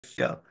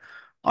Go.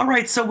 All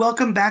right, so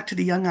welcome back to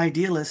The Young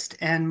Idealist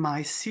and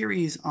my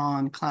series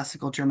on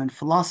classical German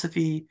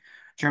philosophy,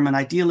 German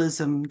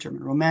idealism,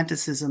 German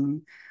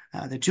romanticism,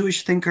 the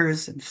Jewish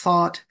thinkers and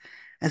thought,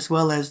 as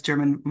well as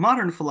German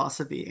modern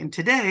philosophy. And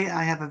today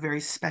I have a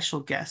very special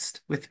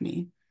guest with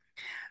me.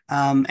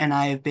 And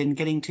I have been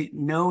getting to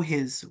know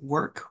his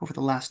work over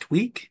the last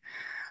week.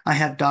 I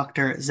have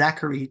Dr.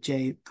 Zachary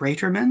J.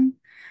 Braiterman,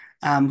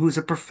 who's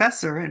a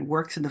professor and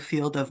works in the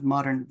field of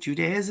modern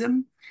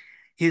Judaism.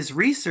 His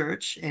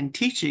research and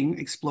teaching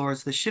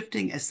explores the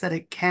shifting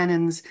aesthetic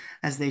canons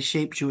as they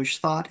shape Jewish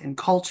thought and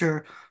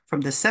culture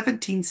from the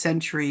 17th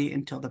century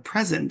until the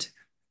present.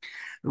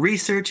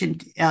 Research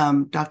and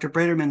Dr.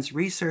 Braiterman's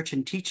research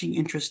and teaching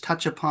interests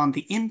touch upon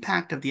the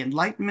impact of the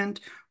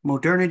Enlightenment,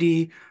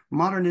 modernity,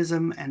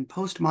 modernism, and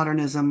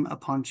postmodernism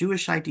upon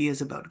Jewish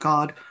ideas about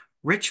God,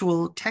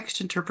 ritual,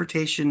 text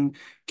interpretation,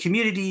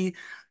 community,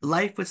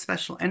 life with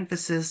special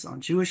emphasis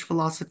on Jewish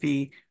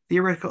philosophy,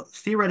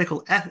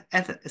 theoretical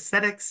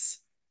aesthetics,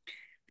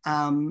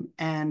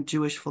 and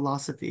Jewish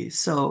philosophy.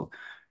 So,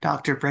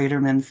 Dr.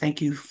 Braiterman,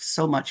 thank you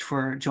so much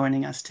for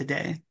joining us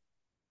today.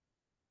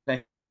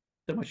 Thank you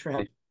so much for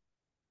having me.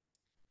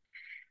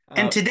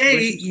 And Where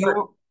today, should we start?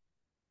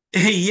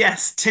 you're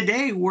yes,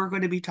 today we're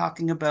going to be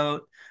talking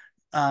about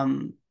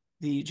um,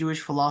 the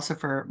Jewish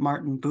philosopher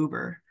Martin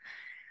Buber.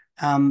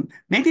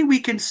 Maybe we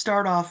can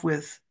start off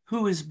with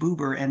who is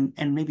Buber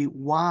and maybe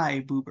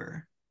why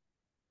Buber.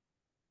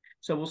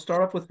 So we'll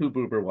start off with who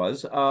Buber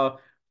was.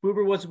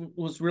 Buber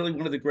was really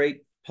one of the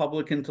great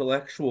public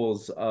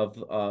intellectuals of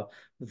the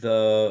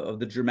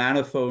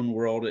Germanophone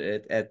world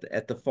at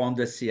the fin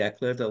de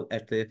siècle,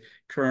 at the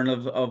turn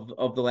of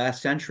the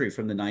last century,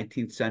 from the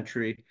 19th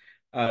century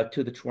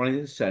to the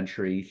 20th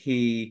century.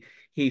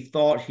 He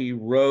thought he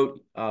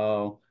wrote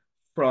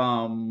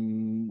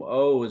from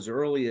as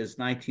early as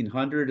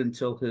 1900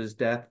 until his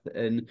death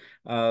in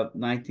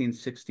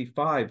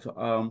 1965.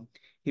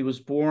 He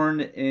was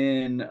born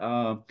in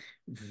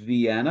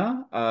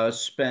Vienna,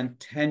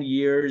 spent 10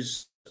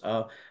 years,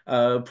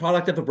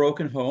 product of a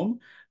broken home,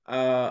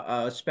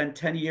 spent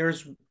 10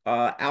 years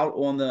out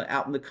in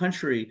the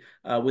country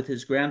with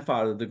his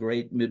grandfather, the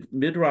great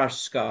Midrash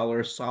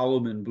scholar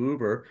Solomon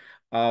Buber,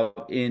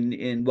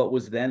 in what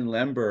was then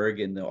Lemberg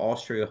in the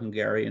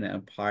Austro-Hungarian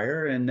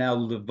Empire, and now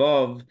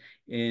Lvov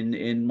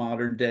in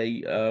modern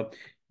day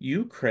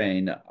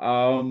Ukraine.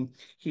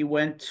 He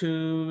went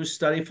to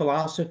study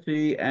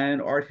philosophy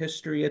and art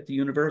history at the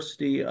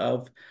University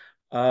of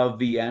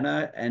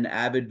Vienna, an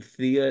avid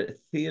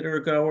theater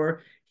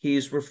goer.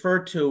 He's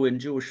referred to in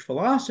Jewish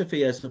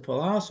philosophy as a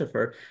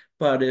philosopher,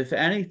 but if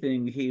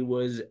anything, he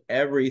was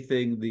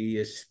everything the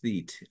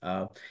aesthete.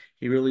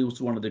 He really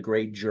was one of the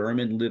great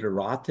German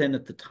literaten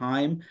at the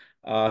time.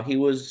 He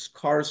was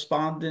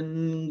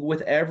corresponding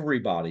with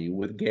everybody,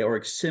 with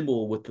Georg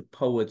Simmel, with the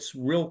poets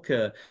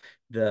Rilke,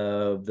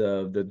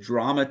 the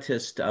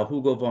dramatist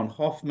Hugo von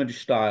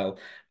Hofmannsthal,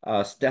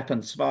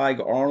 Stefan Zweig,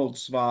 Arnold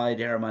Zweig,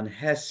 Hermann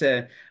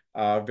Hesse,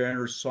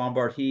 Werner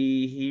Sombart.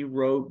 He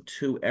wrote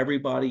to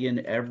everybody, and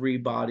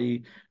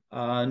everybody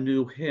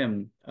knew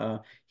him.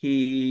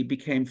 He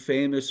became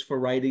famous for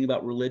writing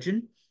about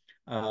religion.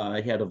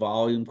 He had a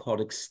volume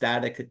called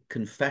Ecstatic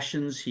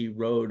Confessions. He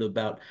wrote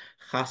about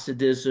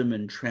Hasidism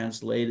and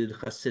translated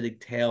Hasidic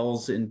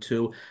tales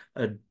into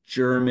a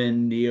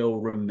German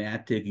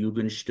neo-romantic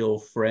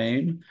Jugendstil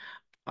frame.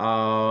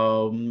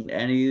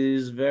 And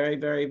he's very,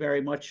 very,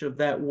 very much of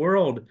that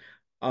world.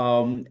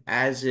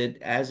 As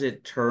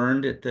it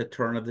turned at the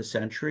turn of the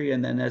century,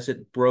 and then as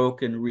it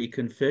broke and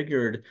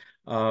reconfigured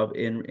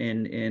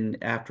in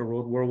after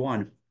World War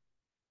One.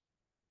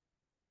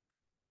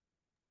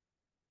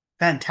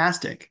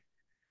 Fantastic.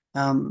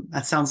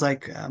 That sounds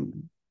like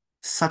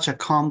such a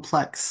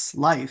complex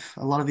life.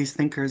 A lot of these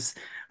thinkers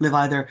live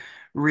either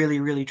really,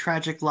 really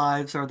tragic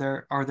lives, or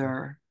their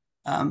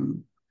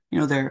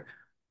their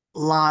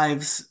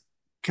lives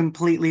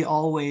completely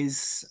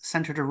always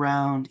centered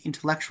around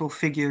intellectual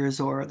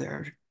figures, or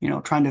they're,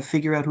 trying to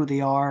figure out who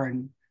they are.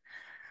 And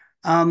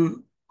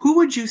who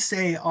would you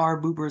say are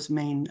Buber's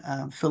main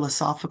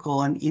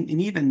philosophical and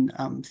even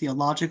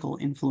theological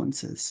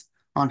influences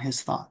on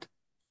his thought?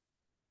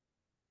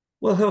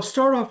 Well, he'll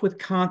start off with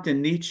Kant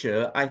and Nietzsche.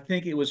 I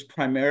think it was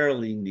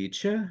primarily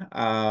Nietzsche.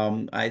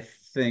 I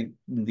think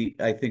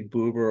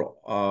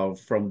Buber,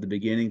 from the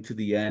beginning to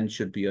the end,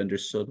 should be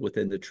understood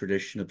within the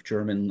tradition of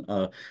German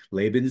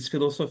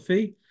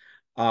Lebensphilosophie.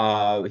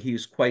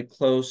 He's quite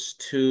close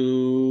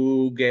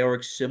to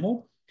Georg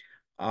Simmel,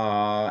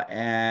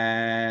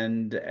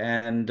 and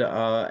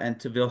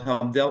to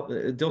Wilhelm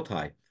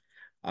Dilthey.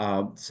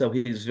 So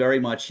he's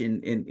very much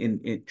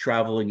in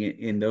traveling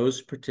in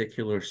those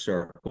particular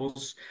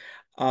circles.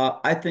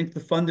 I think the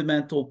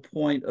fundamental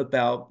point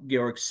about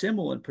Georg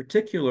Simmel in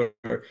particular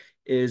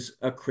is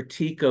a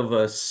critique of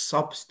a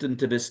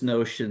substantivist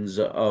notions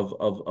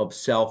of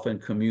self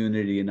and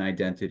community and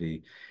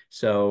identity.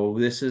 So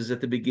this is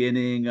at the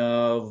beginning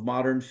of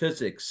modern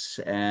physics,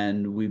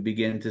 and we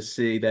begin to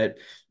see that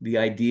the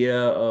idea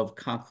of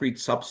concrete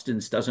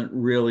substance doesn't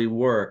really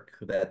work,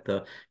 that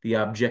the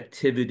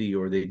objectivity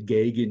or the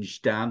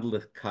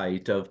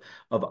Gegenständlichkeit of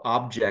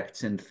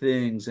objects and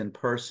things and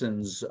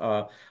persons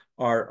are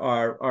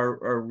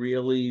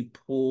really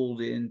pulled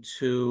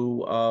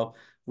into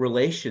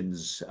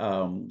relations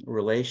and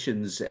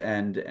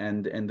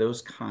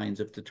those kinds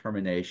of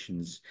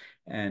determinations,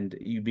 and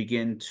you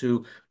begin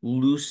to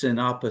loosen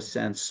up a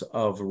sense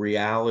of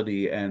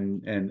reality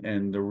and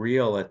the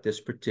real at this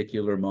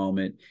particular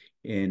moment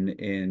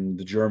in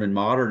the German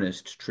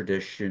modernist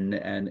tradition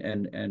and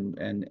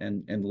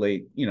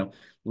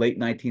late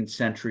 19th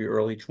century,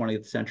 early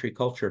 20th century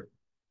culture.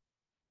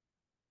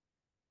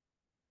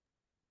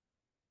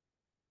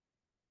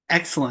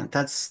 Excellent.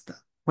 That's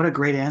what a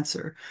great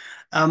answer.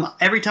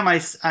 Every time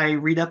I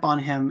read up on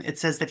him, it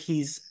says that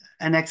he's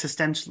an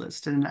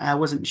existentialist, and I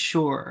wasn't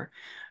sure.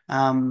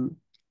 Um,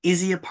 is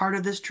he a part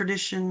of this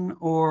tradition,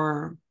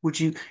 or would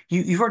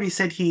you've already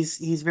said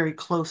he's very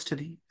close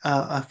to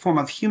a form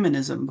of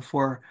humanism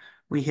before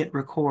we hit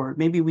record.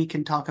 Maybe we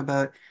can talk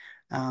about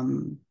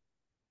um,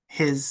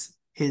 his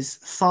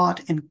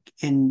thought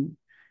in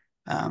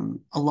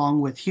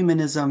along with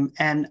humanism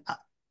and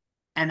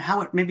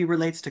how it maybe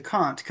relates to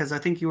Kant, because I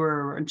think you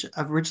were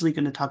originally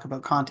going to talk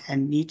about Kant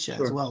and Nietzsche as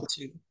Sure. well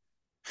too.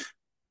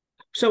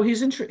 So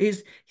he's an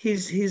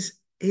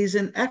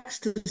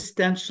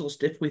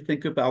existentialist if we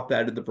think about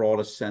that in the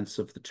broadest sense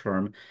of the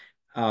term.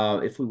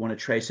 If we want to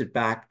trace it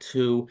back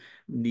to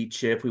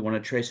Nietzsche, if we want to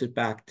trace it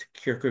back to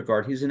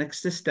Kierkegaard, he's an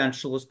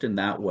existentialist in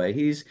that way.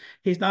 He's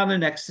not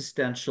an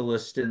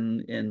existentialist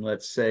in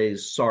let's say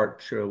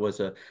Sartre was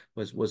an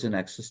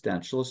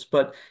existentialist,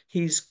 but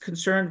he's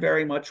concerned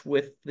very much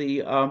with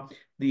the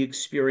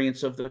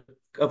experience of the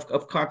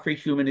of concrete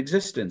human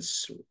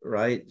existence,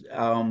 right?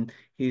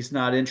 He's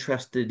not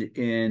interested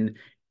in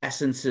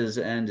essences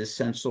and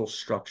essential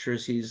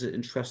structures. He's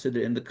interested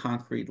in the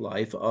concrete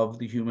life of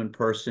the human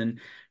person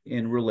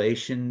in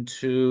relation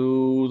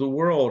to the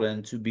world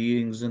and to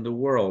beings in the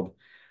world.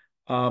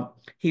 Uh,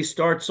 he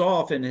starts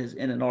off in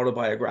an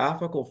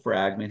autobiographical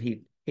fragment.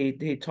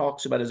 He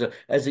talks about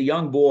as a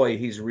young boy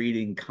he's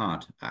reading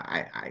Kant.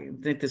 I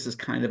think this is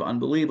kind of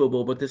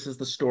unbelievable, but this is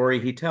the story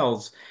he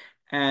tells.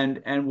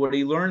 And what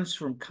he learns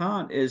from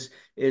Kant is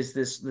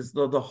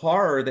the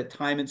horror that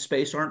time and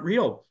space aren't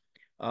real.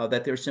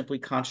 That they're simply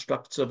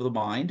constructs of the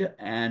mind,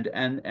 and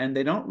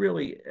they don't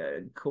really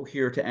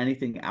cohere to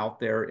anything out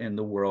there in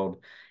the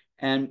world.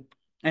 And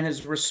and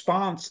his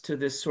response to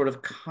this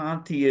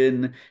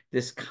Kantian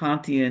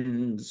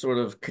sort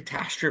of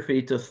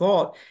catastrophe to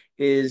thought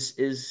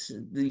is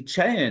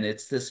Nietzschean.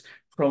 It's this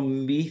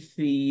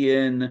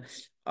Promethean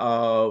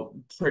uh,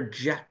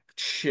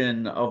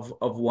 projection of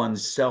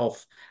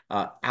oneself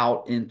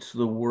out into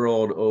the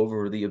world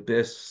over the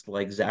abyss,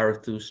 like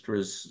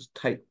Zarathustra's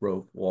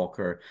tightrope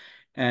walker.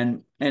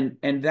 And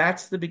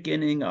that's the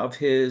beginning of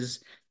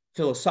his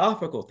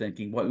philosophical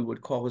thinking, what we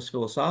would call his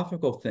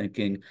philosophical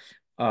thinking,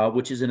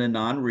 which is in a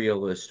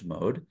non-realist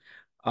mode.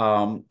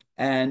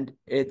 And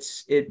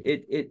it's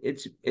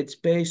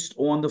based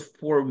on the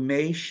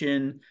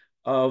formation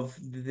of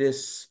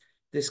this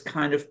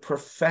kind of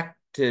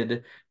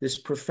perfected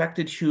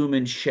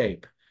human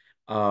shape,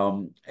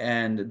 and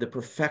the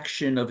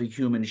perfection of a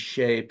human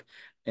shape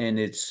and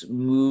its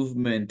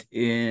movement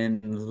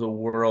in the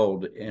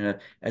world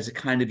as a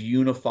kind of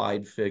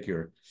unified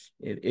figure.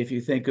 If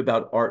you think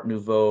about Art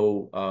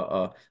Nouveau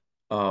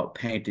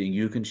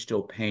painting,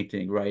 still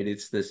painting, right?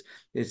 It's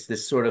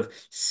this sort of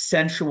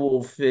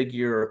sensual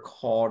figure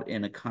caught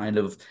in a kind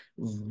of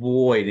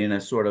void, in a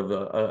sort of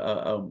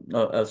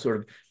a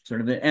sort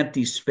of an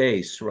empty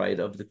space, right,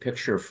 of the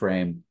picture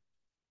frame.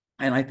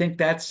 And I think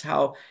that's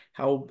how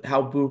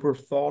Buber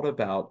thought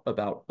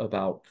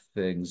about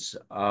things.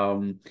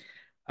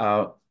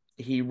 Uh,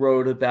 he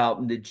wrote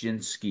about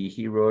Nijinsky.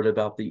 He wrote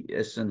about the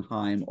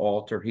Isenheim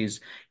altar.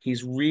 He's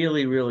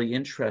really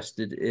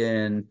interested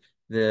in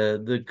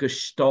the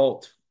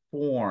Gestalt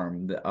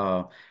form,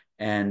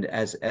 and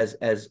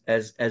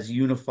as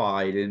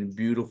unified and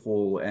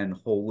beautiful and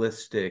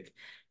holistic,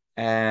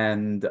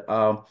 and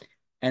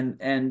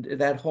and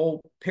that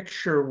whole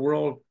picture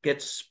world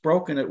gets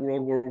broken at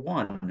World War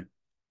One,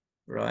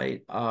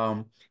 right?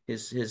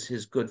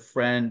 His good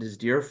friend, his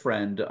dear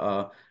friend,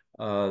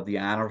 the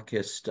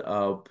anarchist,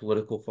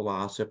 political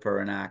philosopher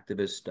and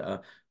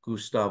activist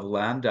Gustav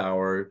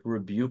Landauer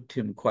rebuked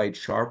him quite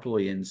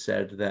sharply and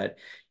said that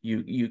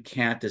you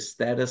can't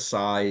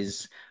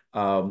aestheticize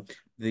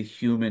the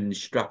human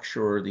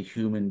structure or the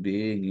human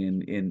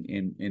being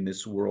in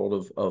this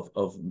world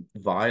of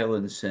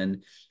violence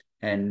and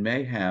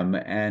mayhem.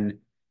 And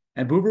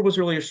Buber was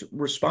really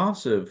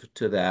responsive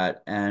to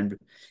that. And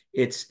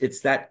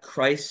it's that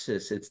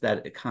crisis, it's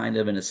that kind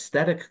of an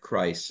aesthetic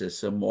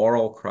crisis, a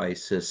moral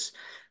crisis,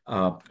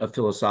 a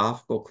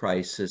philosophical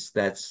crisis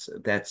that's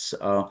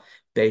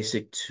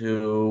basic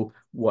to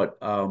what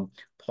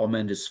Paul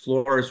Mendes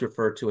Flores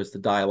referred to as the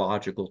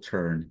dialogical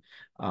turn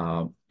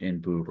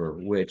in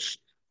Buber, which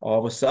all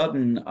of a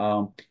sudden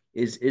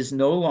is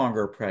no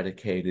longer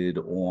predicated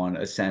on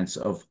a sense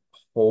of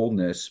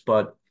wholeness,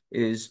 but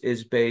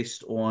is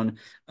based on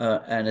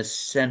an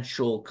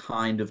essential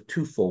kind of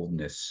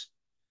twofoldness.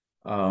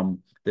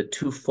 The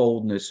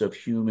twofoldness of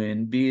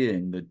human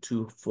being, the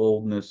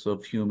twofoldness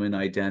of human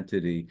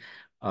identity,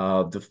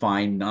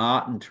 defined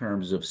not in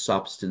terms of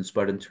substance,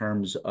 but in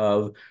terms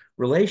of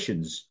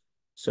relations.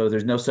 So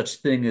there's no such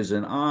thing as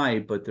an I,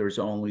 but there's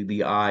only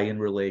the I in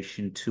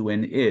relation to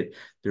an it.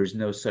 There's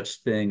no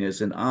such thing as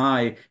an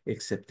I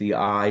except the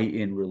I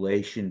in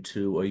relation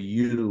to a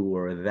you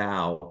or a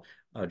thou.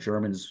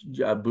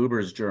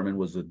 Buber's German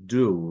was a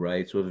du,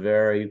 right? So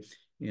very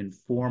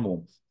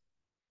informal.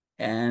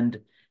 And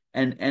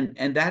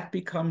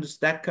becomes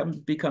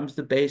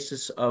the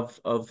basis of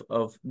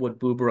what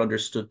Buber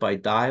understood by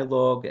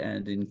dialogue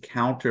and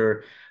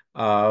encounter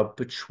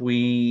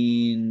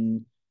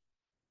between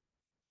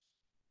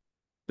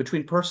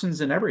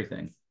persons and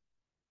everything,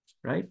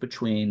 right?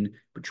 Between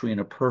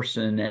a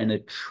person and a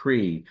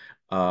tree,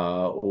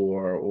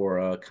 or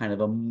a kind of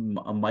a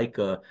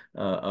mica,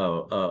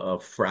 a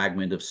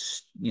fragment of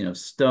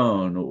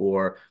stone,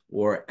 or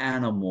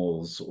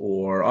animals,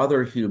 or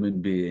other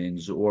human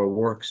beings, or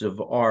works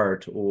of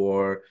art,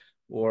 or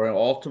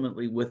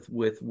ultimately with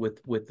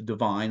the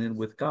divine and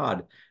with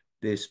God.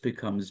 This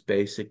becomes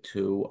basic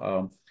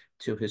to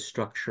his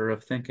structure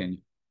of thinking,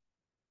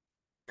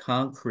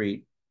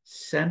 concrete,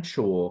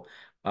 sensual,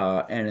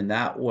 and in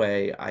that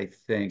way, I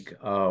think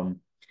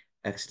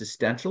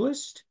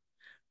existentialist,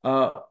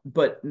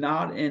 but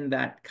not in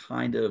that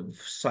kind of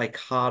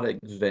psychotic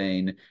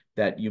vein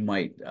that you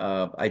might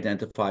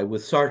identify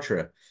with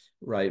Sartre,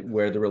 right,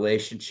 where the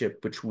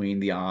relationship between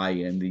the I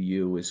and the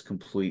you is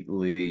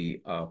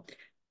completely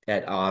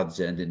at odds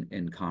and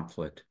in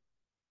conflict.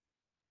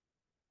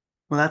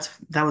 Well,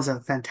 that was a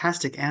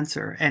fantastic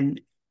answer.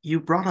 And you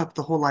brought up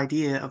the whole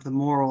idea of the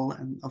moral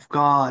and of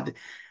God.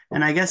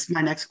 And I guess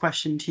my next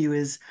question to you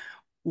is,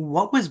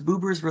 what was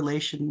Buber's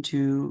relation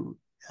to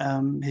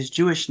his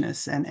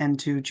Jewishness and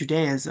to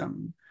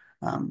Judaism?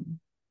 Um,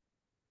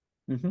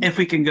 Mhm. if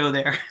we can go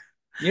there.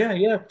 Yeah,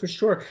 yeah, for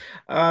sure.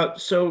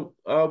 Buber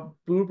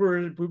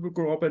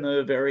grew up in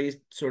a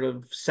very sort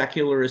of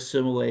secular,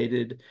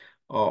 assimilated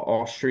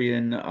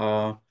Austrian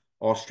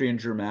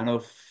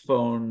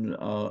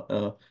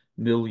Germanophone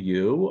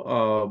milieu,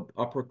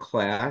 upper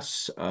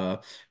class, a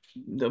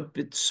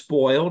bit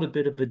spoiled, a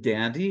bit of a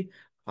dandy.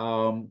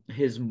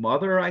 His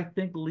mother, I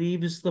think,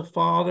 leaves the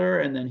father,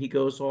 and then he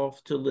goes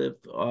off to live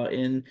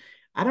in.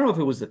 I don't know if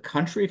it was the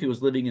country, if he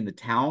was living in the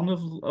town of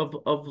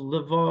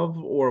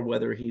Lvov, or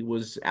whether he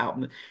was out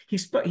in the,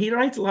 he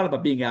writes a lot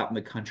about being out in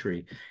the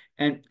country.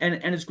 And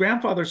his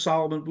grandfather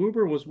Solomon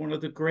Buber was one of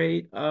the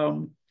great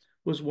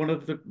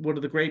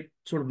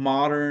sort of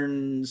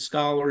modern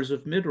scholars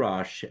of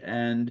Midrash.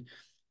 And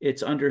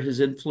it's under his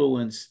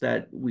influence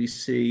that we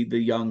see the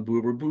young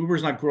Buber.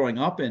 Buber's not growing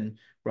up in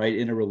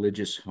a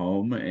religious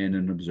home, in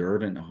an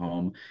observant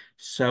home.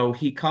 So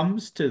he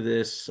comes to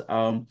this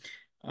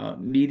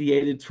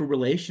mediated through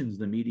relations,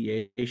 the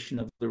mediation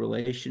of the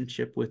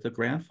relationship with the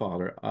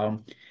grandfather.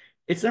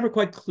 It's never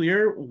quite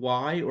clear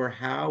why or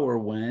how or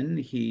when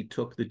he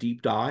took the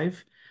deep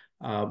dive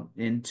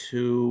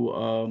into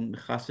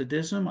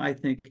Hasidism. I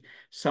think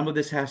some of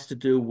this has to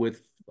do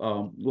with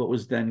what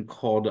was then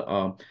called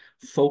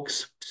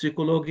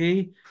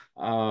Volkspsychologie,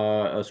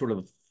 a sort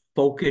of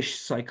folkish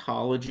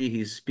psychology.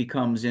 He's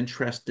becomes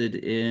interested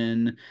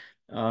in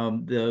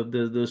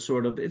the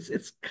sort of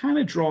it's kind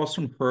of draws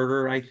from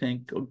Herder, I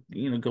think,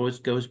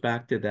 goes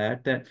back to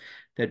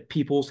that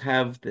peoples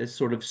have this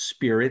sort of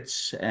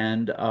spirits,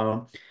 and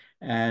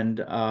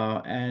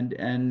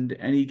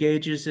he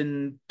gauges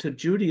into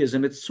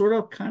Judaism. It's sort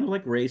of kind of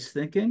like race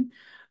thinking,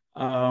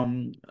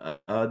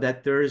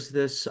 that there's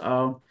this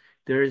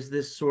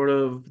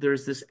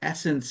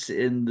essence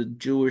in the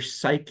Jewish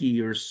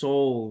psyche or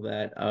soul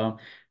that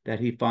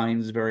he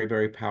finds very,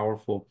 very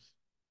powerful.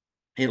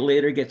 It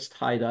later gets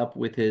tied up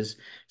with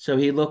so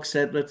he looks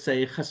at, let's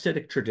say,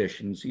 Hasidic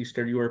traditions,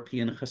 Eastern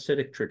European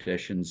Hasidic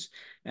traditions,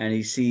 and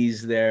he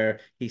sees a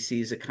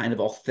kind of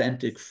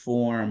authentic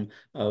form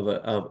of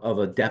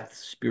a depth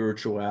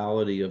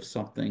spirituality, of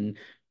something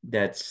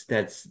that's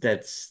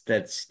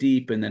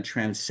deep and that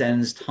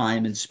transcends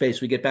time and space.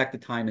 We get back to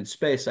time and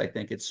space. I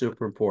think it's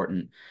super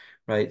important,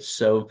 right?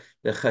 So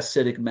the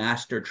Hasidic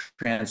master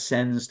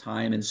transcends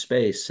time and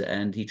space,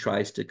 and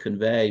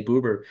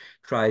Buber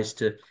tries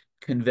to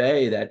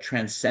convey that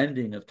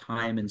transcending of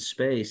time and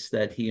space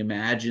that he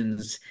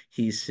imagines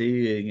he's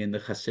seeing in the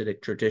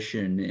Hasidic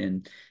tradition,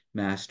 in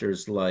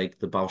masters like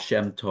the Baal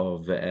Shem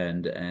Tov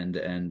and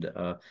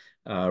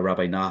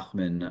Rabbi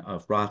Nachman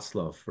of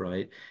Wroclaw,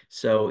 right?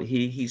 So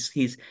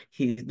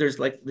there's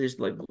like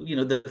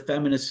the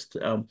feminist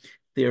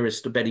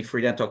theorist Betty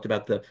Friedan talked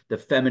about the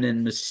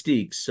feminine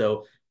mystique.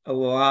 So a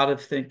lot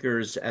of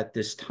thinkers at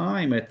this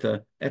time, at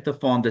the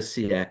fin de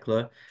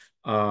siècle,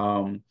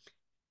 um,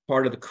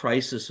 part of the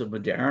crisis of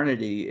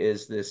modernity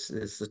is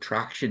this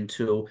attraction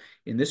to,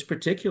 in this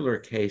particular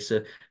case,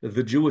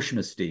 the Jewish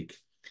mystique.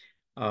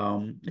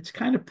 It's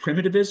kind of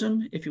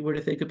primitivism, if you were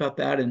to think about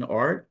that in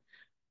art.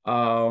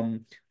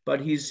 Um,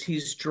 but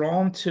he's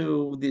drawn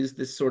to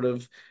this sort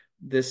of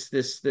this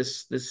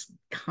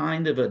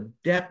kind of a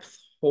depth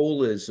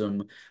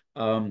holism,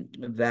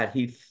 that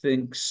he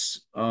thinks,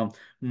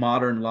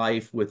 modern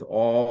life, with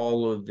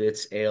all of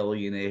its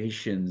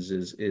alienations,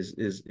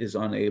 is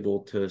unable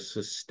to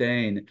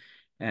sustain,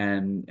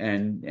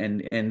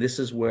 and this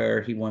is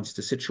where he wants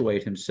to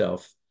situate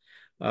himself.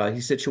 He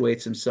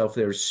situates himself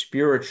there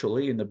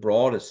spiritually in the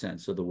broadest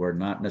sense of the word,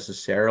 not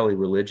necessarily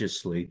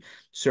religiously,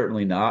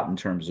 certainly not in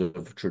terms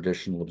of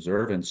traditional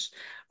observance,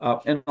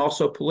 and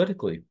also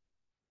politically,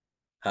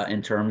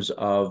 in terms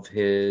of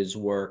his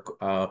work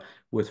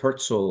with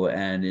Herzl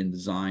and in the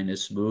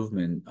Zionist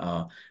movement,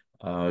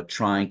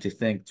 trying to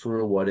think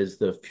through what is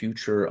the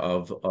future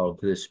of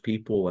this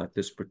people at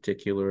this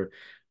particular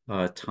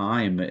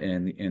time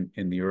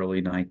in the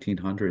early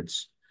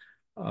 1900s.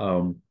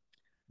 Um,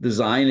 the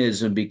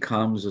Zionism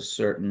becomes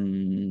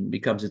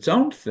its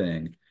own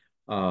thing.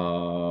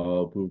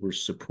 Buber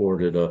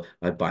supported a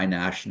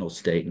binational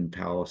state in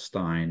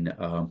Palestine,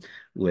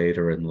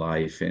 later in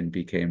life, and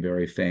became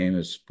very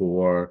famous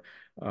for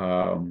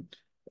um,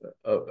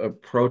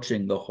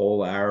 approaching the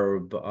whole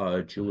Arab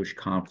Jewish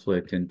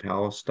conflict in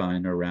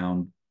Palestine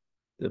around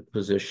the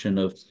position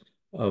of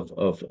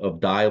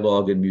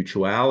dialogue and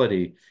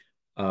mutuality.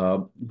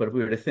 But if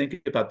we were to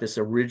think about this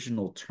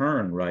original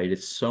turn, right,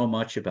 it's so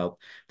much about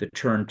the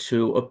turn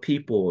to a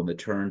people and the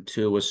turn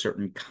to a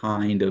certain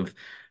kind of,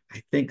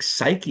 I think,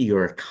 psyche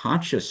or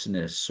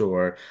consciousness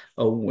or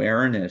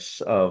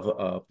awareness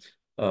of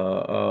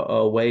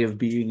a way of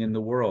being in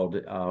the world,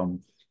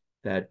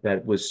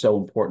 that was so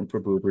important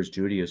for Buber's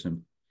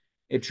Judaism.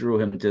 It drew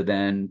him to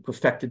then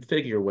perfected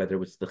figure, whether it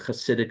was the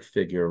Hasidic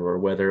figure or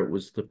whether it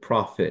was the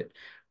prophet,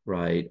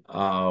 right?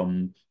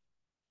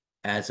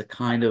 As a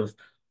kind of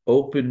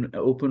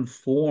open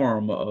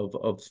form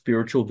of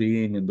spiritual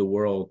being in the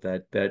world,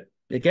 that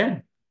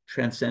again,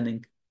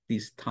 transcending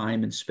these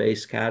time and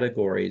space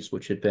categories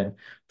which had been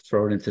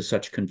thrown into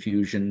such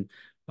confusion,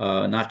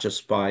 not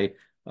just by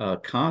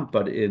Kant,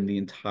 but in the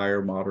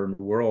entire modern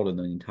world and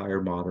the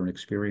entire modern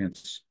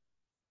experience.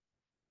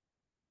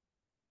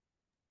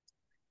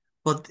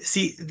 Well,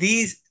 see,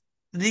 these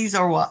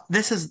are what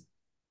this is.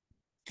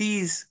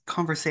 These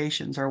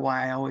conversations are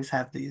why I always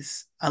have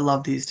these. I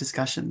love these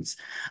discussions.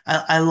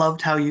 I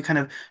loved how you kind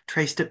of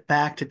traced it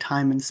back to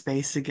time and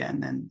space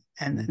again,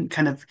 and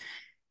kind of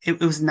it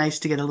was nice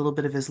to get a little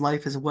bit of his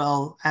life as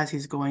well as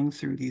he's going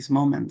through these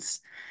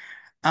moments.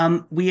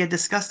 We had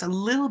discussed a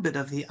little bit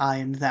of the I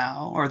and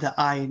thou, or the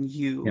I and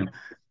Yeah. you.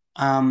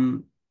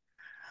 Um,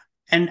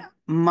 and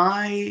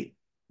my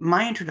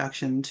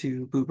introduction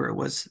to Buber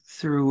was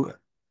through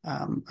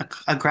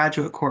a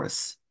graduate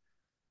course,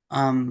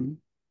 um,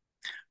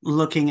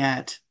 looking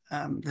at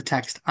the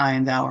text I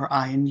and thou or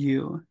I and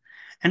you.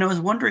 And I was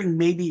wondering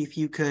maybe if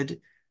you could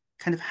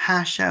kind of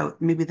hash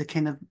out maybe the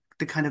kind of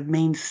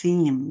main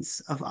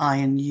themes of I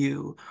and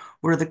you.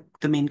 What are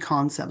the main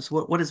concepts?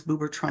 What is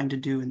Buber trying to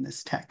do in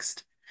this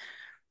text?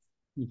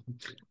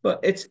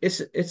 But it's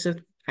a,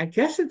 I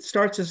guess it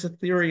starts as a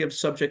theory of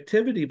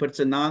subjectivity, but it's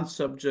a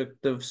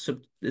non-subjective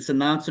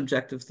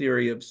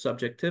theory of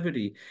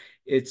subjectivity.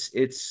 It's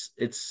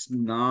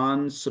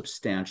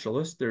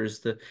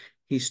non-substantialist.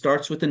 He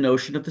starts with the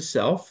notion of the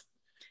self,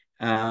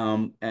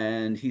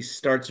 and he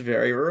starts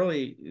very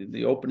early,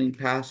 the opening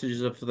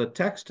passages of the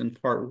text in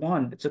part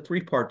one. It's a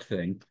three-part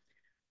thing.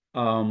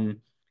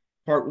 Um,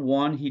 Part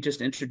one, he just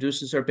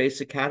introduces our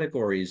basic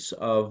categories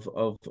of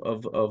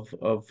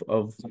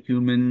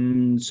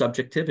human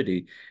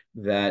subjectivity.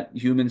 That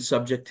human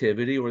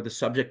subjectivity, or the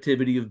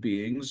subjectivity of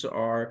beings,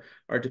 are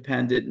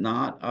dependent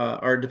not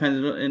are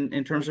dependent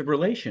in terms of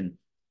relation.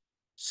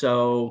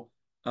 So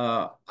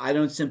I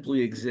don't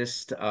simply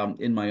exist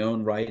in my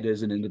own right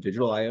as an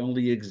individual. I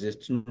only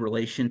exist in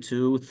relation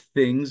to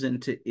things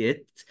and to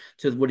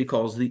what he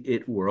calls the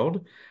it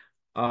world.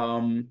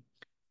 Um,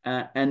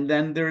 and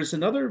then there's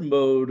another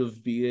mode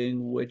of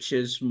being, which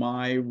is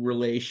my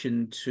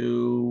relation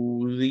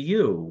to the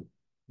you,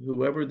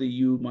 whoever the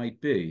you might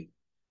be.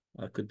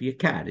 It could be a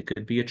cat, it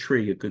could be a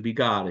tree, it could be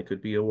God, it could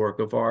be a work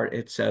of art,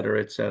 et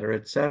cetera, et cetera,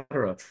 et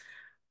cetera.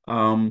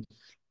 Um,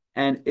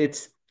 and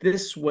it's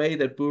this way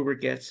that Buber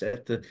gets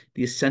at the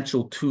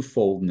essential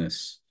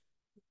twofoldness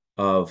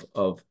of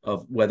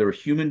whether a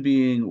human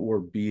being or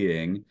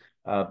being,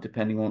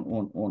 depending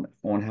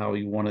on how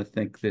you want to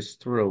think this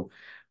through.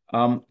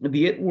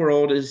 The it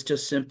world is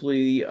just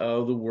simply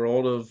the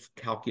world of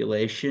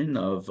calculation,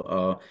 of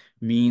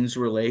means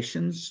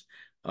relations,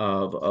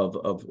 of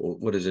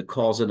what is it,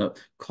 cause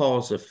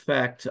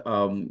effect,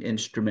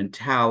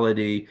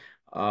 instrumentality.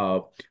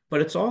 But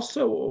it's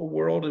also a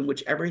world in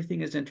which everything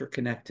is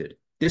interconnected.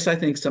 This, I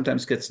think,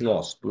 sometimes gets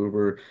lost.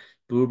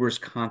 Buber's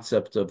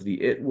concept of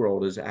the it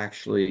world is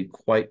actually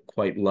quite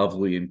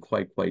lovely and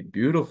quite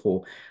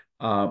beautiful.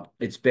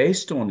 It's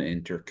based on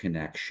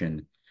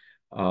interconnection.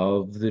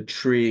 Of the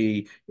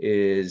tree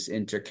is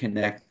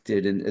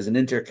interconnected and as an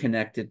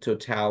interconnected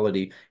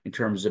totality in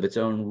terms of its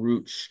own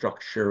root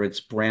structure,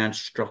 its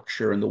branch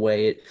structure, and the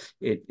way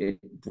it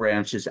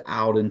branches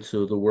out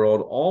into the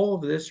world. All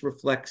of this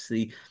reflects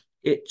the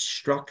it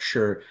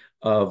structure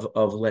of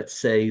let's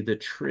say the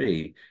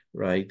tree,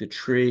 right? The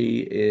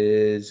tree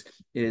is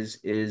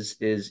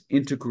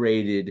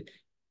integrated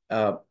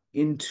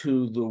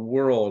into the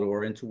world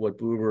or into what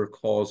Buber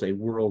calls a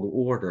world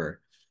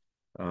order.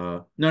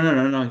 No.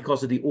 He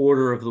calls it the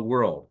order of the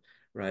world,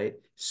 right?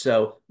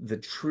 So the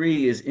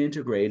tree is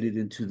integrated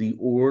into the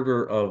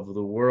order of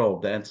the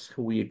world. That's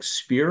how we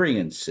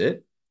experience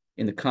it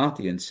in the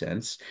Kantian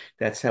sense.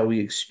 That's how we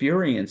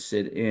experience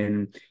it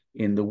in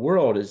the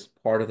world as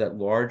part of that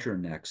larger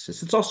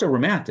nexus. It's also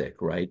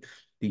romantic, right?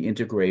 The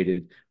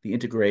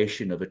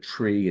integration of a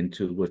tree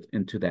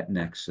into that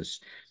nexus.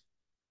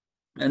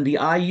 And the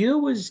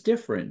IU is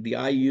different. The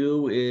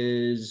IU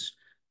is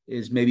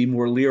maybe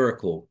more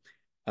lyrical.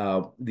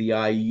 The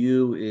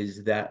IU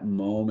is that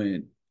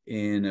moment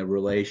in a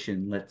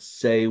relation, let's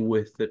say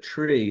with the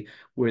tree,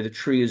 where the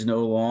tree is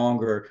no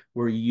longer,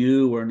 where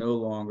you are no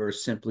longer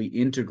simply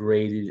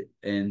integrated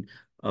in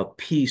a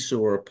piece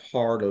or a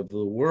part of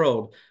the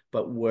world,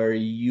 but where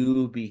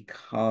you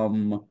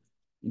become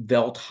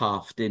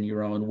Welthaft in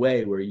your own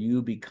way, where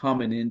you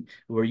become an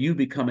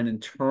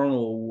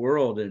internal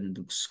world and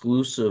an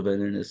exclusive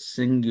and in a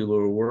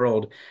singular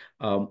world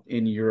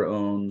in your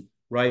own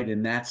right.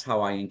 And that's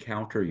how I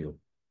encounter you,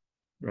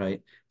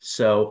 right?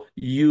 So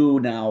you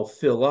now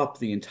fill up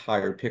the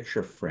entire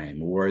picture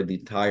frame or the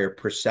entire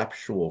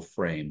perceptual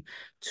frame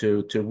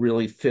to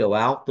really fill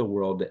out the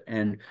world.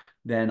 And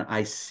then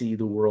I see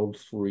the world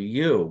through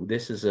you.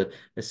 This is a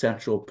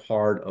essential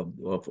part of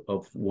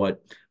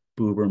what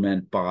Buber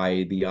meant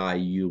by the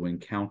IU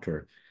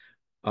encounter.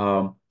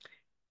 Um,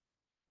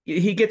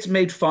 he gets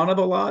made fun of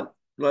a lot,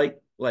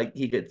 like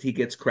he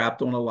gets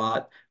crapped on a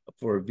lot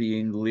for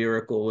being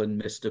lyrical and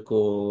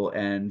mystical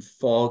and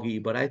foggy,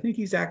 but I think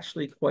he's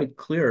actually quite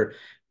clear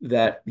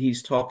that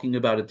he's talking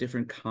about a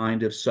different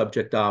kind of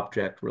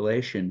subject-object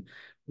relation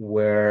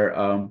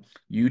where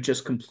you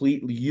just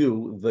completely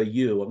I'm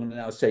going to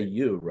now say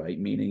you, right?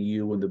 Meaning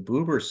you in the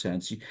Buber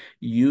sense,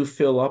 you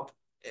fill up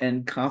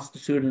and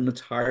constitute an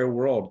entire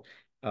world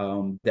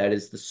that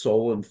is the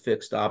sole and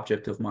fixed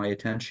object of my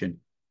attention.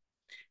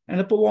 And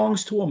it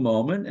belongs to a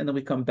moment, and then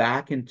we come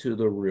back into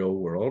the real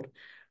world.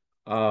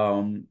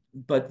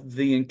 But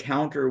the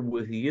encounter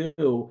with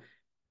you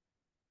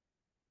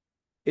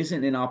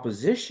isn't in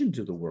opposition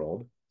to the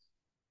world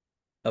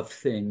of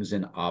things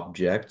and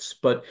objects,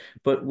 but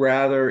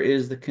rather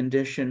is the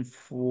condition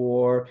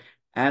for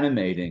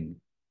animating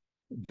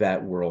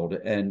that world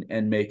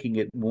and making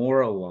it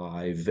more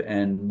alive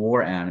and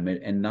more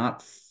animate and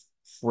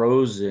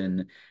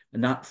frozen,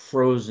 not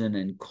frozen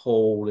and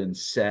cold and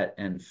set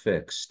and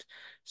fixed.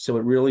 So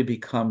it really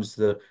becomes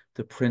the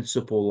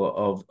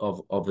principle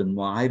of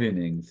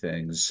enlivening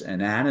things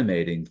and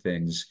animating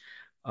things.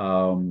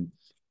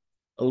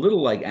 A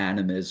little like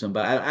animism,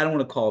 but I don't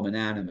want to call him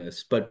an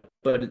animist, but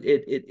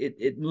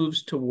it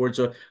moves towards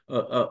a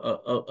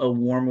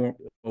warmer,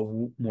 a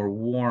more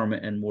warm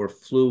and more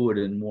fluid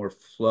and more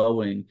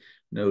flowing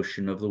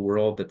notion of the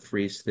world that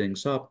frees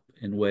things up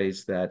in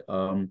ways that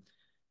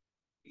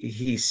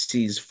he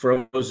sees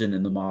frozen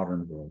in the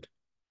modern world,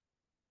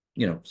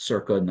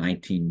 circa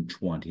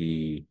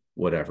 1920,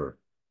 whatever.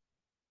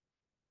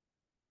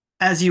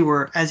 As you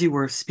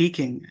were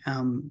speaking,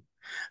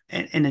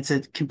 and it's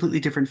a completely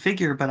different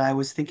figure, but I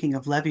was thinking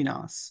of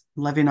Mhm.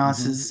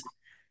 Levinas's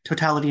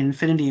Totality and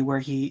Infinity, where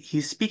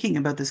he's speaking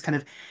about this kind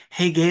of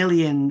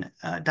Hegelian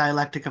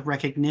dialectic of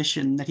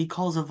recognition that he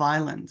calls a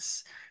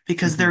violence,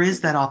 because there Mhm.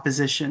 is that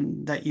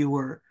opposition that you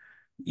were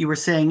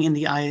saying in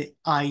the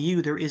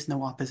IU, there is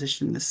no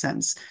opposition in this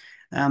sense.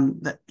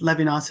 That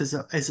Levinas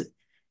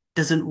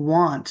doesn't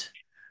want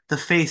the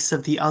face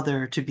of the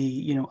other to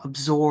be,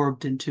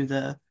 absorbed into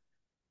the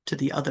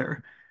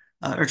other,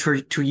 or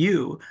to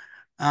you.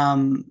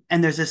 And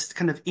there's this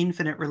kind of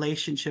infinite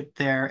relationship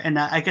there. And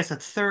I guess a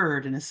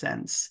third, in a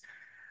sense,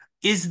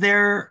 is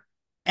there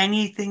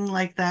anything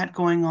like that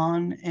going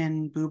on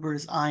in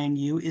Buber's I and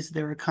You? Is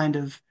there a kind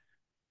of,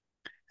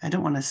 I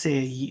don't want to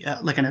say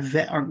like an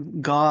event or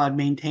God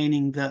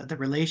maintaining the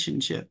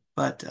relationship,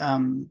 but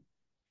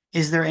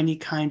is there any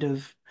kind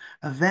of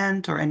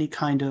event or any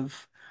kind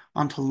of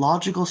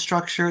ontological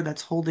structure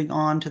that's holding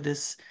on to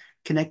this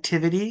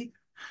connectivity?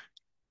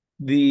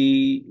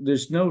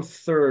 There's no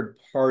third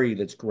party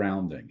that's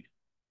grounding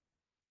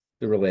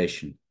the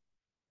relation,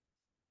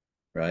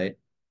 right?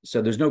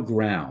 So there's no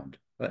ground.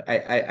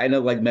 I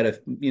know like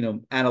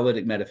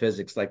analytic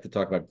metaphysics like to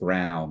talk about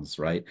grounds,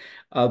 right?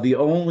 The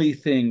only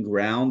thing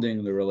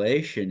grounding the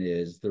relation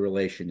is the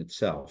relation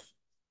itself.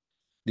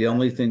 The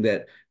only thing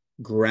that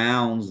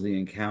grounds the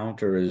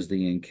encounter is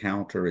the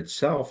encounter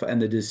itself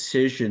and the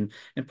decision.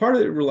 And part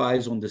of it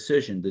relies on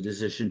decision, the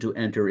decision to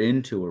enter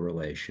into a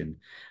relation.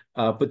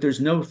 But there's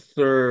no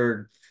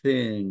third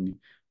thing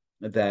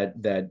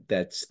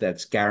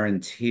that's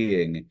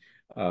guaranteeing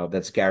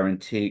that's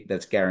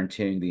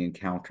guaranteeing the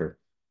encounter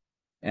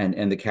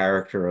and the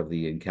character of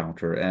the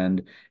encounter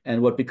and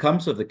what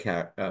becomes of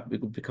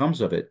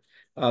becomes of it.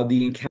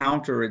 The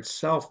encounter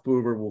itself,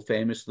 Buber will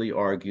famously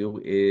argue,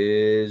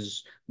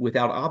 is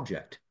without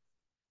object,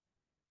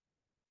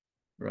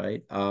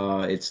 right?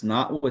 It's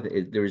not with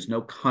it, there is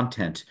no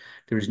content.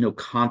 There is no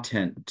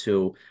content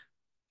to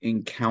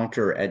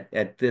encounter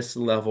at this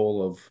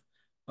level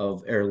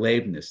of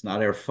Erlebnis,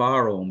 not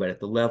Erfahrung, but at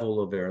the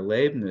level of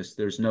Erlebnis.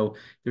 There's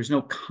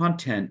no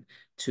content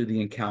to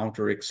the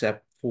encounter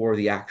except for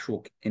the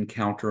actual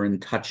encounter and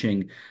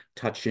touching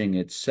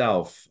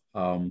itself.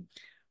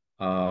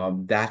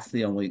 That's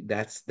the only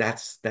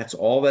that's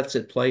all that's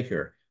at play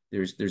here.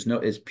 There's no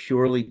it's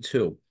purely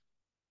two.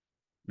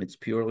 It's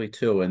purely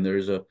two, and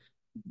there's a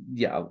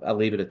yeah. I'll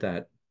leave it at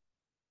that.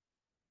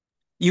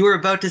 You were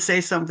about to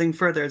say something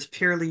further. It's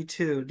purely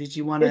two. Did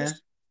you want to?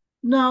 It's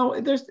no,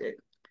 there's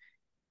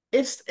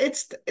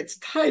it's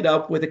tied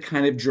up with a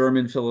kind of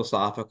German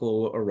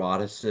philosophical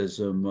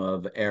eroticism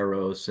of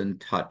eros and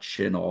touch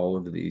and all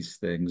of these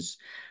things.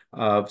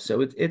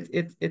 So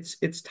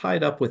it's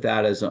tied up with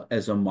that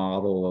as a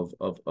model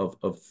of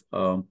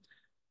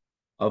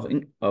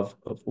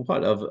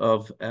what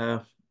of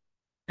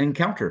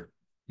encounter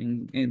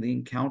in the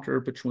encounter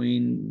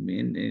between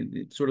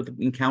in sort of the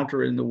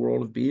encounter in the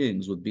world of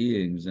beings with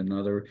beings and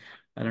other.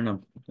 I don't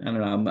know.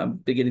 I'm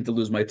beginning to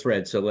lose my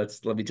thread, so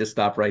let me just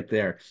stop right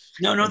there.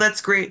 No, no, that's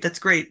great. That's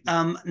great.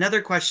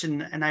 Another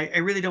question, and I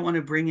really don't want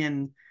to bring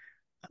in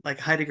like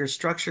Heidegger's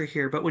structure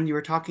here, but when you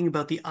were talking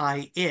about the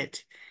I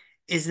it,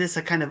 is this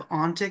a kind of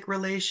ontic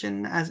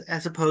relation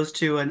as opposed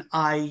to an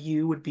I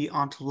you would be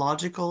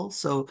ontological?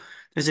 So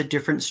there's a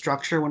different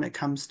structure when it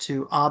comes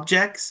to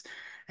objects,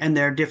 and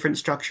there are different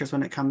structures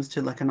when it comes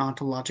to like an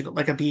ontological,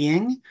 like a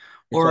being, It's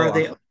or all are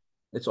they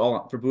it's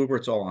all for Buber.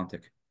 It's all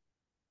ontic,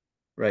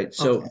 right?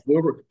 So okay?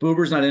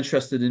 Buber's not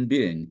interested in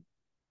being.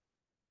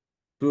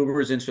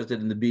 Buber is interested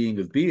in the being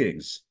of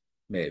beings,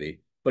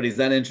 maybe, but he's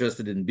not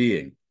interested in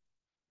being.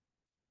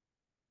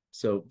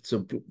 So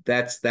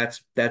that's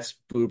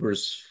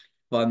Buber's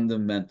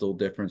fundamental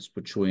difference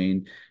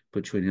between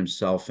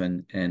himself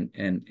and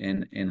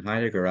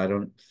Heidegger. I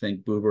don't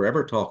think Buber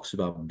ever talks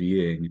about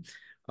being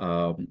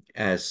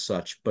as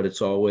such, but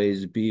it's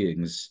always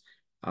beings.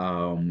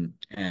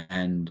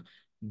 And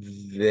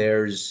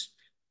there's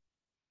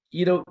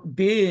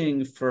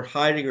being for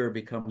Heidegger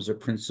becomes a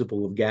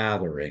principle of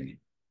gathering,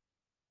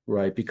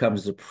 right?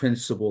 Becomes the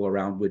principle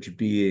around which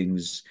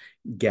beings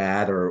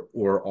gather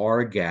or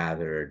are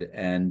gathered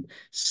and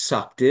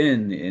sucked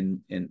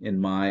in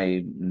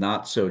my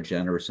not so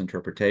generous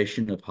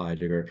interpretation of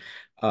Heidegger,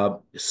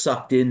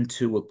 sucked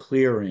into a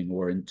clearing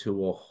or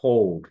into a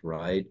hold,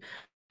 right?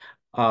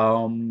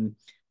 Um,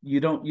 you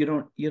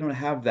don't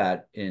have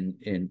that in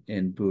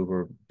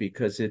Buber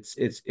because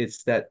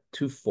it's that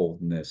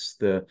twofoldness.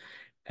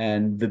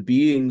 The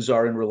beings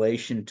are in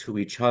relation to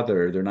each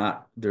other.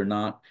 They're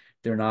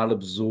not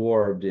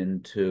absorbed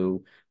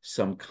into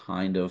some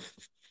kind of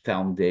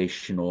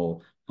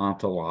foundational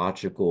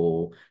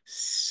ontological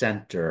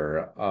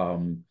center.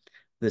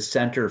 The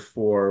center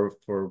for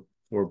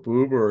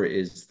Buber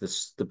is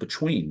the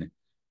between,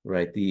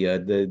 right? The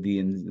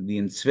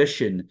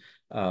inzwischen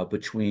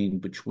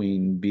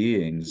between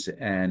beings,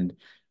 and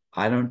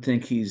I don't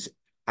think he's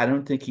I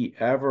don't think he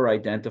ever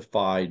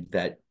identified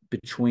that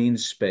between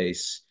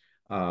space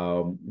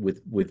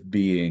with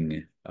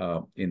being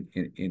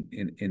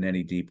in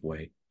any deep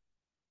way.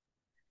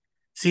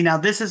 See, now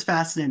this is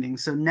fascinating.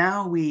 So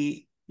now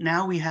we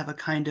have a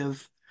kind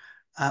of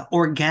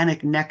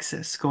organic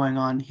nexus going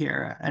on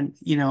here, and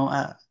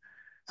a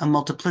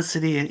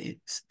multiplicity,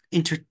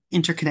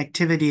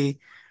 interconnectivity.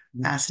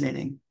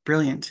 Fascinating,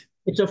 brilliant.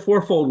 It's a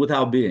fourfold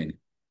without being.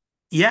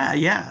 Yeah,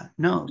 yeah.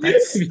 No, If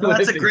that's you no, want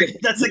that's a to think great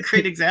of that's a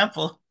great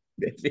example.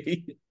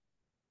 it.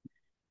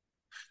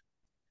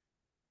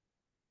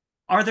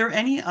 Are there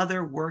any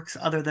other works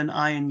other than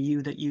I and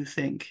You that you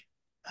think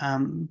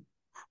um,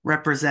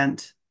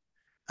 represent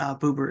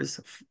Buber's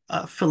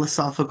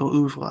philosophical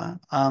oeuvre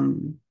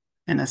in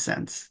a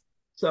sense?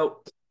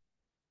 So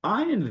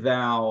I and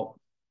thou,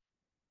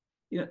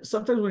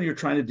 sometimes when you're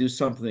trying to do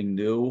something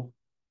new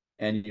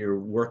and you're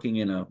working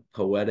in a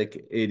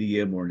poetic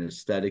idiom or an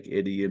aesthetic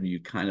idiom, you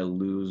kind of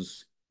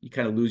lose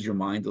your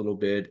mind a little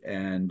bit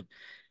and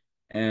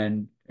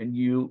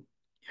you're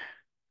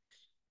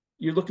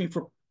looking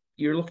for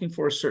you're looking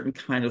for a certain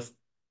kind of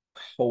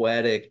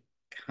poetic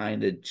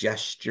kind of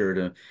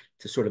gesture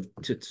to sort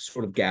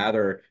of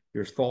gather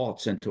your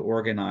thoughts and to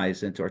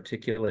organize and to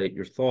articulate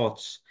your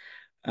thoughts.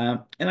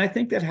 And I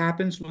think that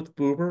happens with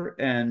Buber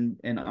and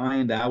I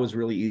and that was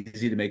really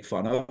easy to make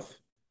fun of.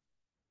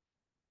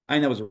 I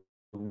know it was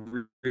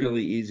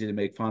really easy to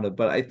make fun of,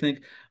 but I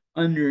think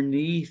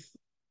underneath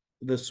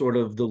the sort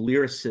of the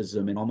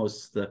lyricism and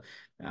almost the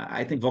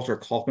I think Walter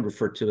Kaufmann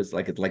referred to as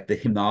like the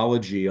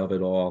hymnology of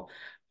it all.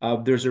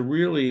 There's a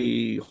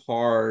really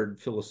hard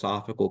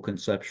philosophical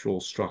conceptual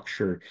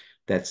structure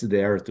that's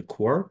there at the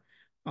core,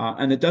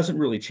 and it doesn't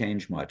really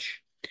change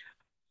much.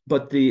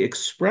 But the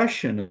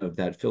expression of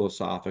that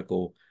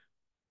philosophical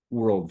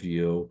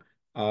worldview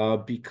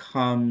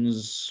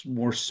becomes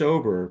more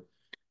sober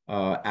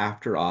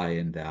after I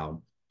and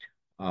thou.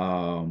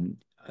 Um,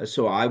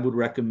 so I would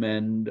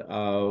recommend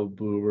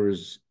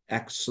Buber's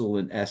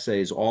excellent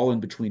essays, All in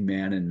Between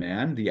Man and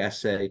Man. The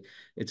essay,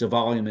 it's a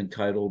volume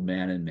entitled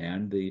Man and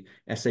Man. The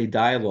essay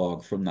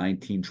Dialogue from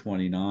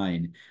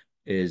 1929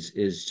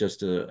 is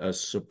just a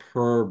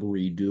superb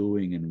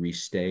redoing and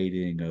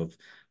restating of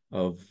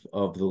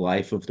the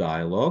life of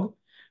dialogue.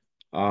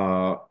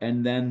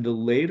 And then the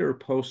later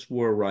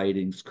post-war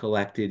writings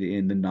collected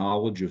in The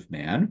Knowledge of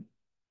Man,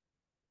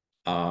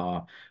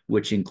 uh,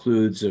 which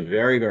includes a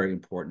very, very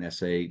important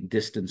essay,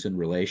 Distance and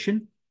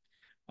Relation.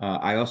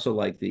 I also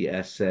like the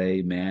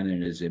essay Man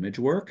and His Image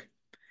Work.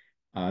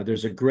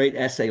 There's a great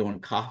essay on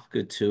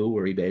Kafka too,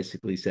 where he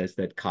basically says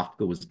that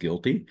Kafka was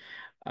guilty,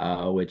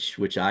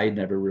 which I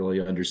never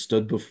really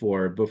understood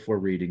before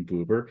reading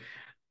Buber.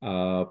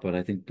 But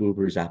I think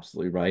Buber is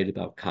absolutely right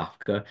about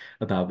Kafka,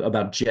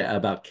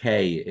 about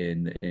K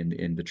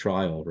in the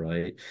trial,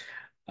 right?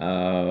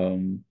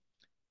 Um,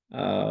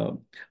 uh,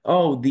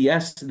 oh,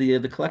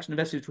 the collection of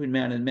essays between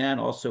man and man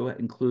also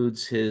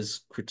includes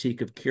his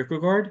critique of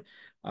Kierkegaard,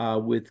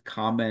 with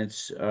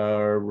comments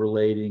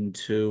relating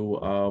to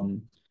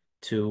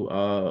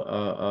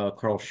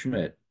Carl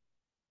Schmitt.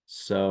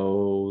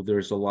 So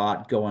there's a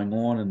lot going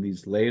on in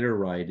these later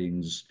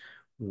writings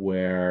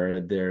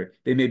where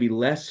they may be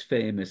less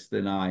famous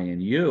than I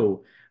and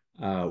you,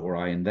 or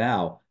I and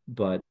thou,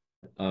 but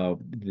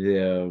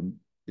the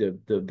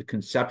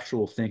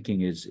conceptual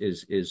thinking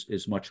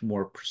is much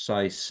more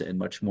precise and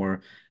much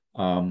more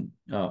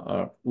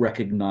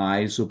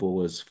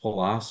recognizable as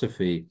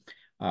philosophy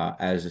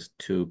as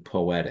to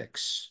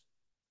poetics.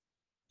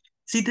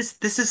 See,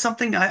 this is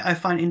something I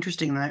find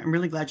interesting, and I'm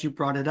really glad you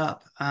brought it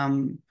up.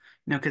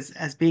 Because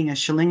as being a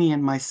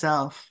Schellingian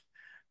myself,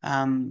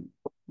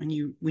 when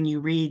you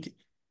read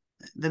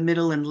the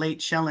middle and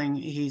late Schelling,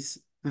 he's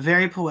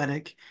very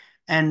poetic,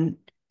 and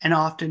and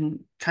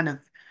often kind of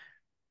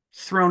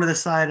thrown to the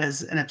side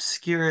as an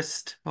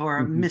obscurist or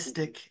a Mhm.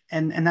 mystic,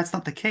 and that's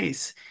not the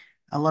case.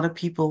 A lot of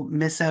people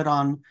miss out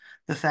on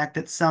the fact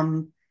that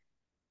some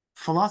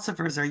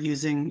philosophers are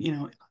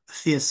using,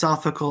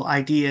 theosophical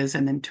ideas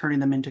and then turning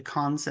them into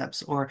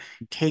concepts or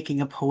taking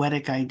a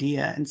poetic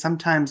idea. And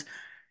sometimes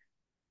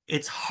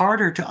it's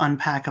harder to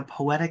unpack a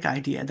poetic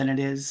idea than it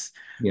is,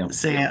 Yeah,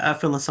 say, a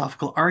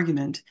philosophical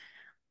argument.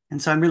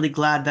 And so I'm really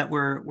glad that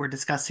we're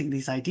discussing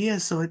these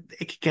ideas so it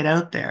could get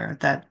out there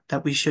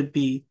that we should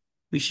be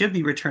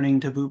returning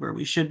to Buber.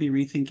 We should be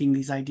rethinking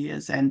these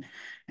ideas and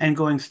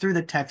going through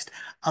the text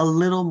a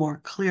little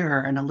more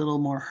clearer and a little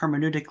more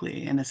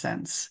hermeneutically in a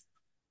sense.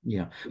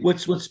 yeah.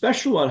 What's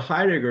special about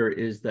Heidegger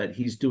is that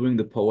he's doing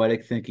the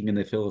poetic thinking and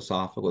the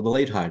philosophical, the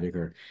late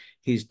Heidegger,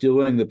 he's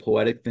doing the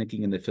poetic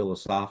thinking and the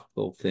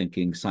philosophical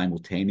thinking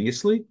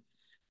simultaneously,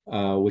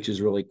 which is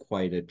really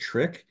quite a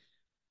trick.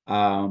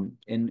 In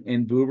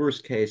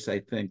Buber's case, I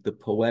think the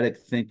poetic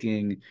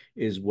thinking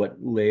is what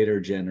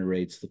later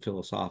generates the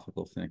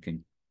philosophical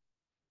thinking.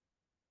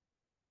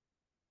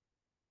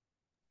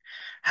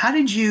 How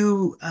did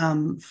you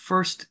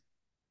first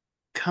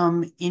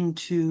come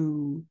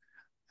into,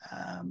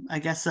 I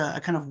guess,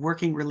 a kind of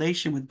working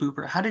relation with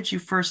Buber? How did you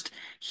first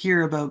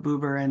hear about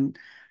Buber, and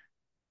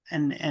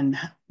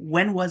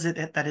when was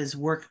it that his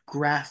work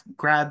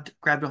grabbed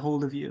a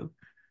hold of you?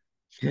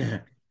 Yeah.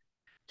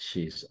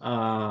 Jeez.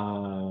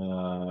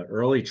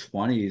 Early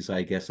 20s,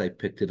 I guess I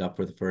picked it up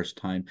for the first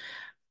time.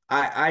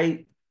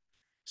 I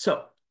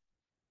so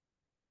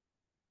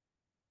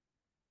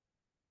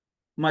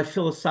my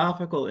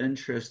philosophical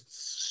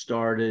interests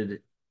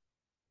started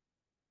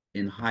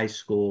in high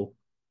school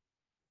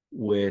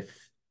with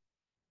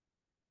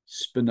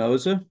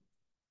Spinoza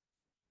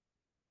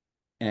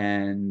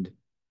and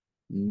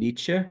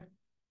Nietzsche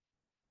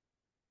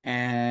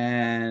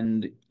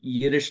and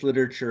Yiddish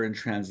literature and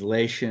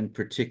translation,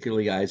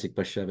 particularly Isaac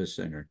Bashevis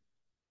Singer.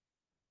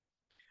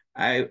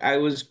 I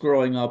was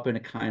growing up in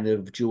a kind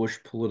of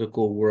Jewish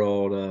political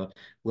world, a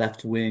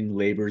left-wing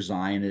labor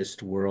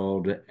Zionist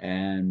world,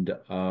 and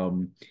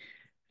so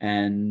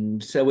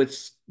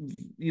the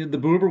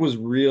Buber was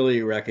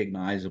really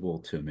recognizable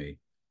to me,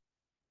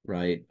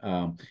 right?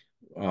 Uh,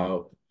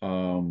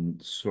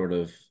 sort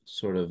of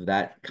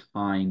that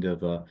kind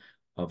of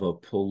a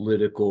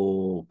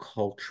political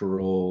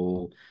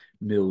cultural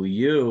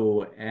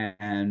milieu,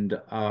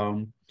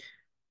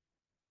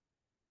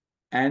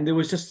 and there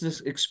was just this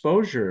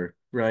exposure,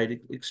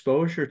 right?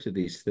 Exposure to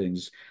these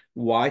things.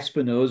 Why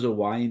Spinoza?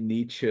 Why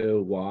Nietzsche?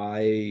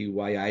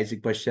 Why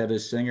Isaac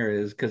Bashevis Singer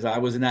is because I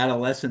was an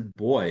adolescent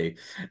boy,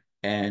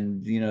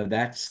 and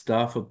that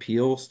stuff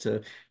appeals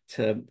to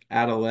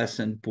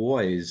adolescent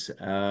boys.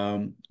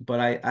 But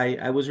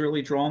I was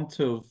really drawn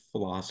to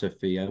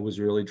philosophy. I was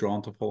really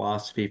drawn to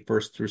philosophy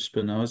first through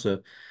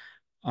Spinoza,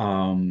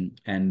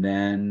 and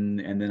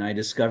then I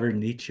discovered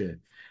Nietzsche,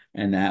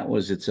 and that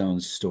was its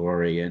own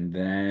story. And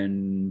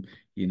then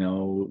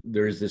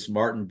There's this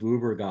Martin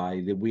Buber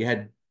guy that we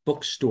had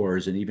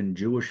bookstores and even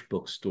Jewish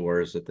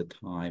bookstores at the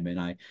time. And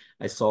I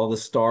saw the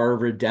Star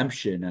of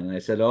Redemption and I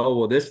said, oh,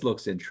 well, this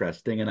looks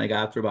interesting. And I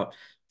got through about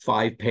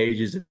 5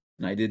 pages and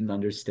I didn't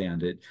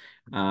understand it.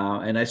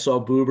 And I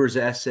saw Buber's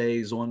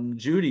essays on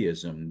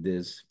Judaism,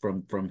 this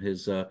from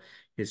his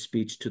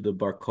speech to the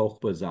Bar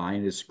Kokhba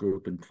Zionist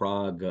group in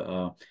Prague,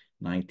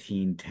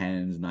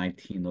 1910s,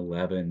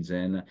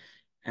 1911s,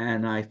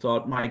 and I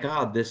thought, my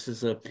God, this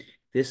is a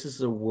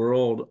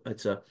world.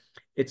 It's a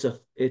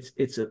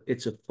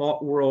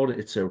thought world.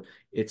 It's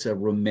a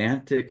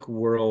romantic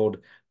world.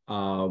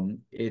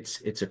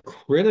 It's a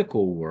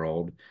critical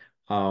world,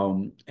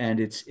 and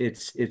it's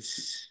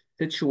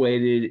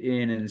situated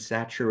in and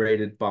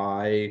saturated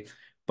by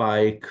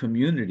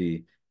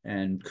community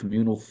and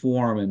communal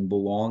form and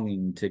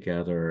belonging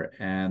together.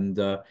 And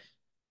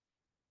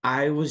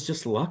I was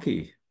just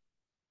lucky.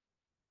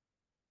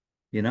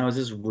 I was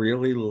just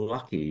really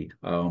lucky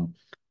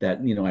that,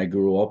 I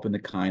grew up in the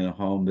kind of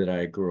home that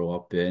I grew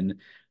up in,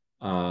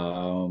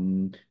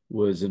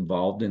 was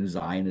involved in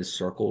Zionist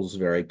circles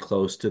very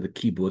close to the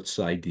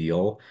kibbutz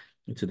ideal,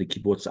 to the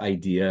kibbutz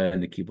idea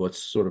and the kibbutz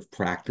sort of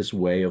practice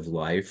way of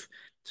life,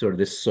 sort of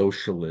this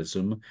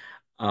socialism.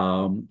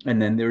 And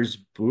then there's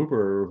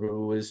Buber,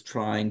 who is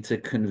trying to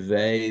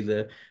convey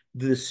the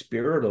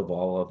spirit of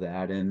all of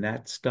that, and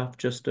that stuff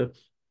just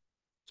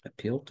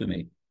appealed to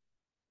me.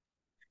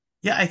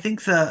 Yeah, I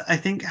think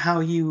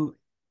how you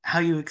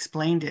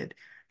explained it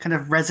kind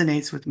of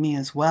resonates with me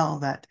as well.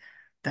 That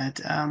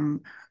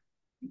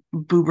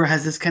Buber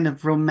has this kind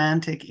of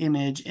romantic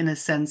image, in a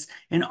sense,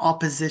 in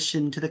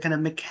opposition to the kind of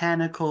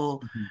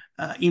mechanical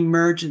Mhm.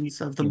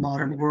 emergence of the Yeah,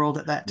 modern world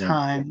at that right.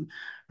 time.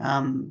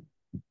 Um,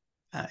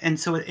 and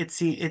so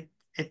it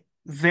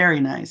very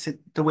nice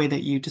the way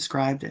that you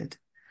described it.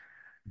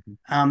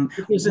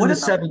 This was in What the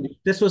about 70s.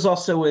 This was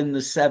also in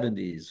the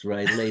 70s,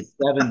 right? Late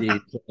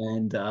 70s.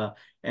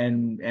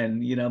 And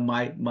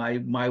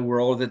my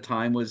world at the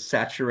time was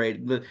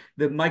saturated.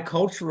 My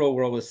cultural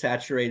world was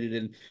saturated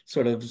in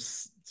sort of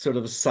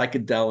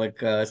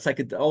psychedelic,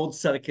 old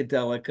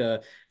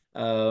psychedelic,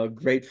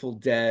 Grateful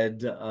Dead,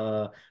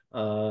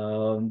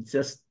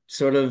 just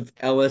sort of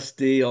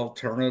LSD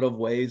alternative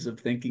ways of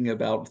thinking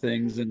about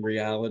things in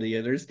reality.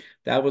 And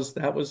that was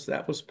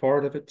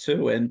part of it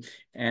too. And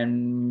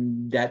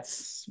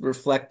that's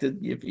reflected.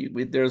 If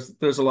you, there's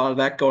a lot of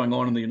that going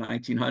on in the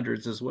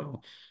 1900s as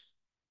well.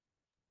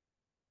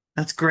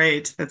 That's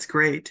great. That's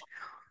great.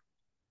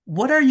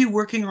 What are you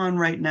working on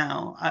right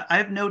now?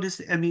 I've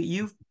noticed, I mean,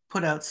 you've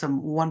put out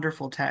some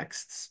wonderful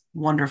texts,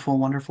 wonderful,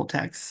 wonderful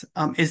texts.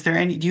 Do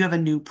you have a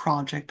new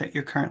project that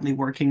you're currently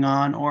working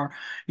on, or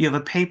you have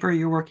a paper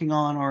you're working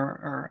on,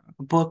 or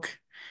a book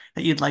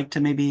that you'd like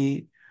to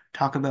maybe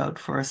talk about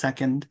for a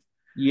second?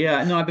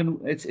 Yeah, no, I've been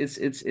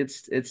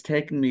it's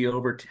taken me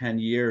over 10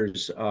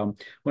 years.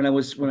 When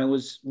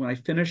I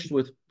finished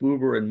with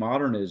Buber and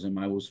modernism,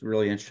 I was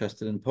really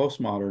interested in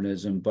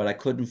postmodernism, but I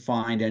couldn't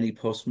find any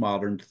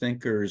postmodern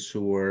thinkers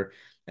who were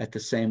at the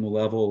same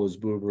level as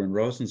Buber and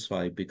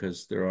Rosenzweig,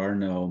 because there are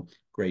no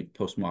great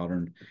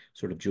postmodern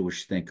sort of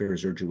Jewish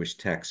thinkers or Jewish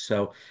texts.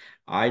 So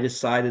I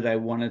decided I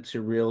wanted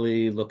to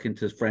really look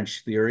into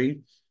French theory,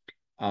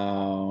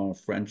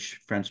 French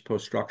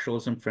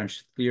post-structuralism,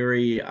 French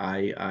theory.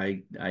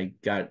 I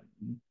got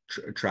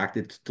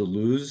attracted to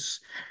Deleuze.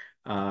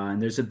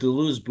 And there's a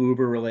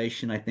Deleuze-Buber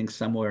relation, I think,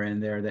 somewhere in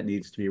there that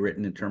needs to be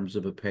written in terms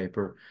of a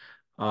paper.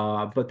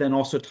 But then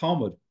also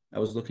Talmud. I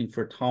was looking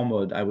for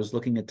Talmud. I was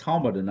looking at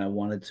Talmud, and I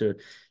wanted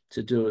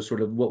to do a sort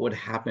of what would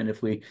happen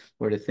if we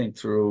were to think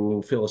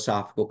through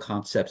philosophical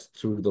concepts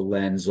through the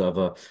lens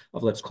of,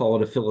 let's call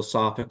it, a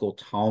philosophical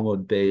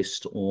Talmud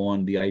based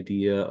on the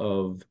idea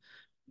of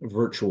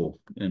virtual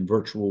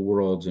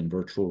worlds and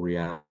virtual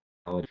reality.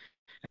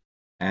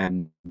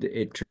 And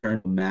it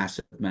turned a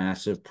massive,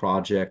 massive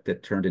project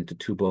that turned into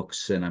 2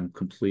 books, and I'm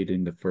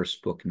completing the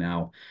first book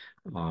now.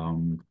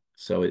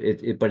 So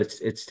but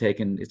it's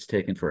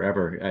taken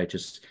forever. I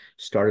just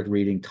started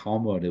reading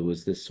Talmud. It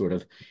was this sort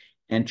of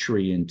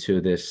entry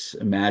into this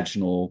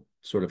imaginal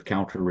sort of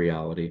counter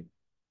reality.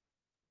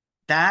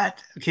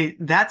 That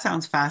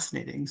sounds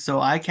fascinating.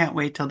 So I can't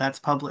wait till that's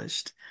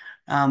published.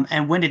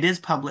 And when it is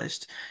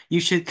published,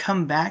 you should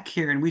come back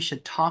here and we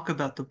should talk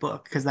about the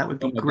book because that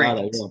would Oh be my God,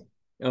 I great. will.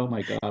 Oh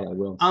my God, I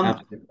will. Um,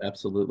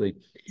 Absolutely.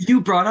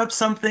 you brought up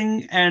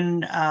something,